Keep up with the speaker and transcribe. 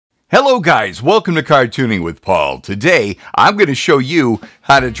Hello guys, welcome to Cartooning with Paul. Today, I'm going to show you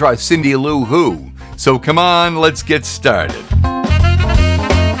how to draw Cindy Lou Who. So come on, let's get started.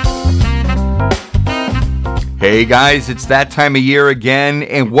 Hey guys, it's that time of year again,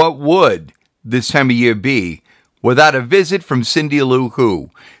 and what would this time of year be without a visit from Cindy Lou Who?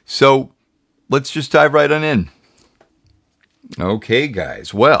 So let's just dive right on in. Okay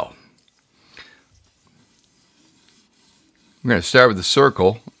guys, well, we're going to start with a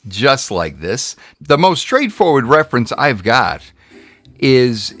circle, just like this. The most straightforward reference I've got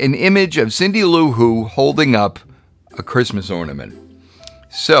is an image of Cindy Lou Who holding up a Christmas ornament.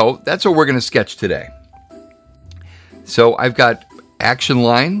 So that's what we're going to sketch today. So I've got action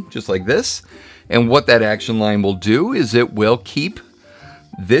line, just like this. And what that action line will do is it will keep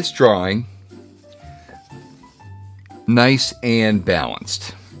this drawing nice and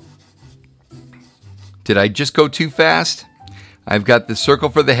balanced. Did I just go too fast? I've got the circle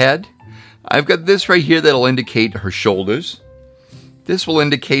for the head. I've got this right here that'll indicate her shoulders. This will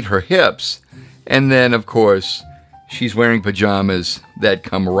indicate her hips. And then, of course, she's wearing pajamas that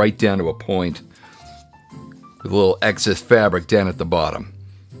come right down to a point with a little excess fabric down at the bottom.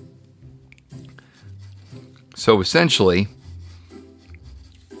 So essentially,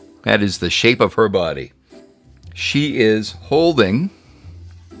 that is the shape of her body. She is holding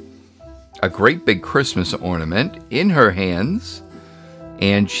a great big Christmas ornament in her hands,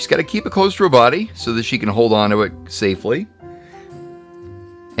 and she's got to keep it close to her body so that she can hold on to it safely.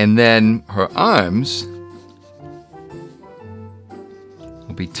 And then her arms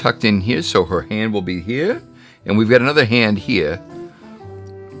will be tucked in here, so her hand will be here, and we've got another hand here,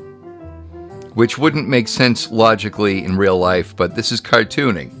 which wouldn't make sense logically in real life, but this is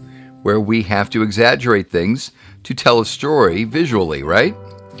cartooning, where we have to exaggerate things to tell a story visually, right?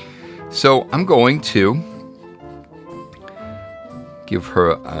 So I'm going to give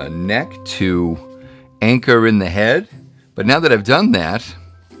her a neck to anchor in the head. But now that I've done that,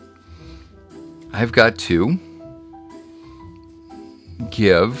 I've got to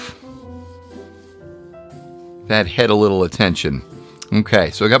give that head a little attention.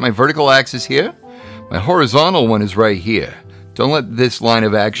 Okay, so I got my vertical axis here. My horizontal one is right here. Don't let this line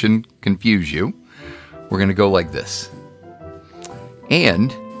of action confuse you. We're going to go like this.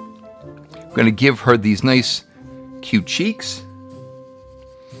 And I'm going to give her these nice, cute cheeks.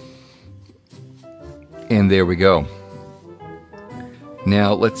 And there we go.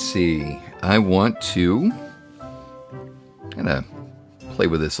 Now, let's see. I want to kind of play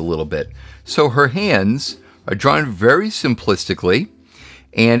with this a little bit. So her hands are drawn very simplistically.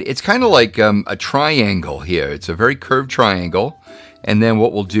 And it's kind of like a triangle here. It's a very curved triangle. And then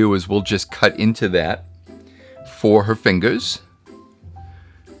what we'll do is we'll just cut into that for her fingers.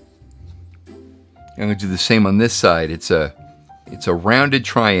 I'm going to do the same on this side. It's a rounded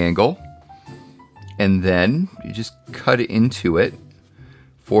triangle, and then you just cut into it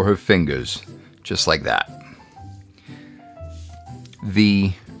for her fingers, just like that.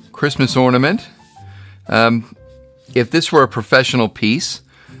 The Christmas ornament, if this were a professional piece,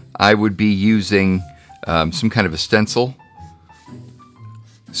 I would be using some kind of a stencil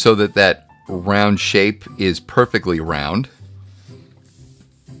so that that round shape is perfectly round.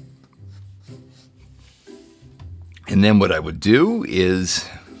 And then what I would do is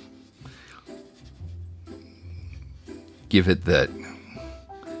give it that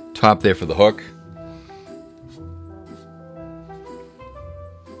top there for the hook.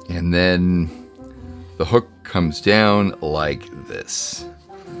 And then the hook comes down like this.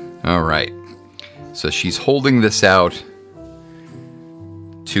 All right. So she's holding this out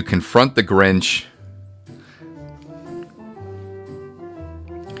to confront the Grinch.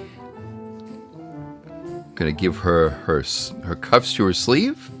 Going to give her cuffs to her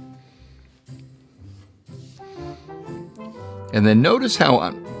sleeve. And then notice how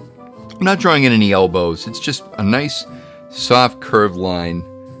I'm not drawing in any elbows. It's just a nice, soft, curved line,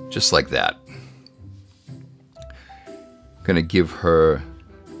 just like that. Going to give her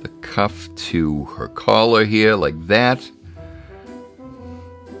the cuff to her collar here, like that.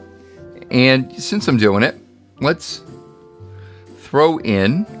 And since I'm doing it, let's throw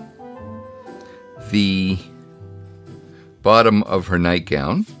in the bottom of her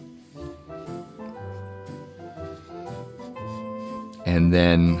nightgown. And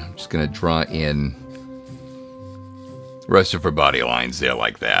then I'm just going to draw in the rest of her body lines there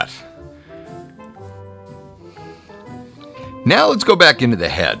like that. Now let's go back into the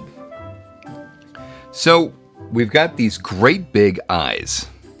head. So we've got these great big eyes.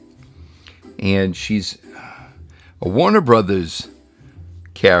 And she's a Warner Brothers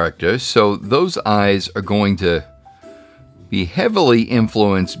character, so those eyes are going to be heavily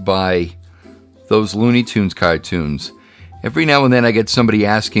influenced by those Looney Tunes cartoons. Every now and then I get somebody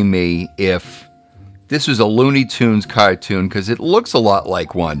asking me if this was a Looney Tunes cartoon because it looks a lot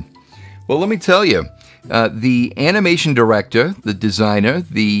like one. Well, let me tell you, the animation director, the designer,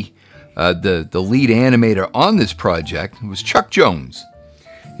 the lead animator on this project was Chuck Jones.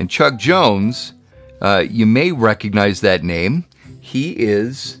 And Chuck Jones, you may recognize that name. He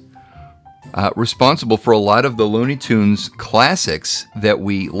is responsible for a lot of the Looney Tunes classics that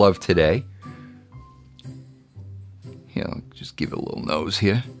we love today. Here, I'll just give it a little nose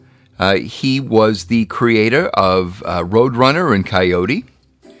here. He was the creator of Roadrunner and Coyote.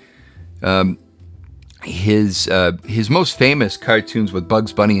 His most famous cartoons with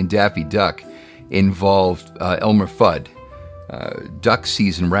Bugs Bunny and Daffy Duck involved Elmer Fudd, duck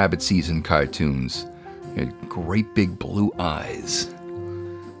season, rabbit season cartoons. Great big blue eyes.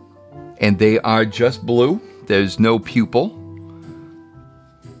 And they are just blue. There's no pupil.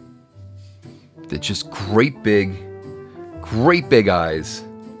 They're just great big eyes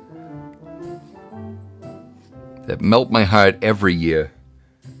that melt my heart every year.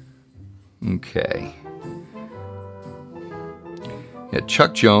 Okay. Yeah,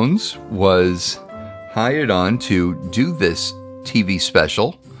 Chuck Jones was hired on to do this TV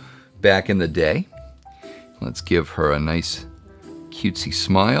special back in the day. Let's give her a nice cutesy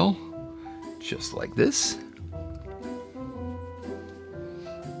smile, just like this.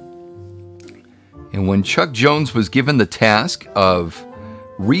 And when Chuck Jones was given the task of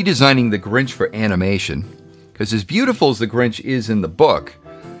redesigning the Grinch for animation, because as beautiful as the Grinch is in the book,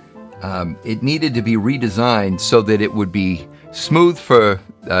 it needed to be redesigned so that it would be smooth for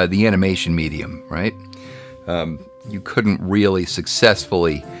the animation medium, right? You couldn't really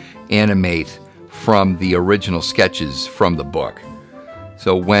successfully animate from the original sketches from the book.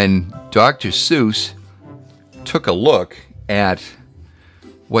 So when Dr. Seuss took a look at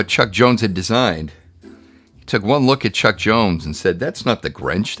what Chuck Jones had designed, he took one look at Chuck Jones and said, "That's not the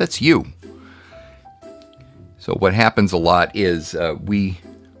Grinch, that's you." So what happens a lot is we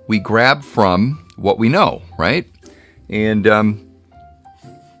grab from what we know, right? And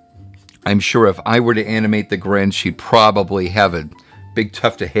I'm sure if I were to animate the Grinch, he'd probably have a big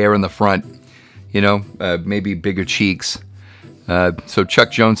tuft of hair in the front, maybe bigger cheeks. So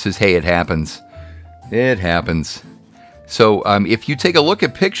Chuck Jones says, "Hey, it happens. It happens." So if you take a look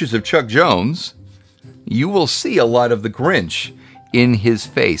at pictures of Chuck Jones, you will see a lot of the Grinch in his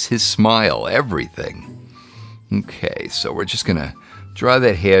face, his smile, everything. Okay, so we're just going to draw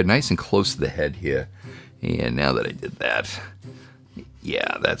that hair nice and close to the head here. And now that I did that,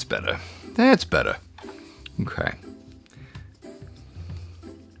 yeah, that's better. That's better. Okay.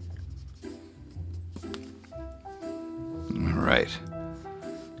 All right.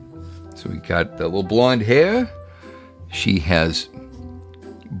 So we got the little blonde hair. She has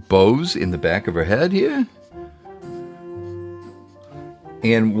bows in the back of her head here.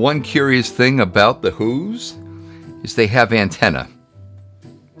 And one curious thing about the Who's is they have antennae.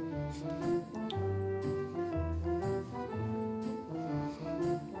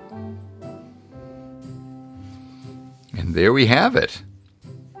 And there we have it.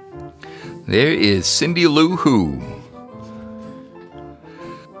 There is Cindy Lou Who.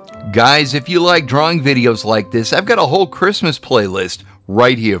 Guys, if you like drawing videos like this, I've got a whole Christmas playlist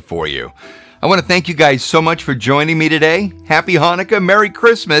right here for you. I want to thank you guys so much for joining me today. Happy Hanukkah, Merry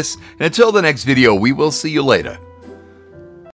Christmas, and until the next video, we will see you later.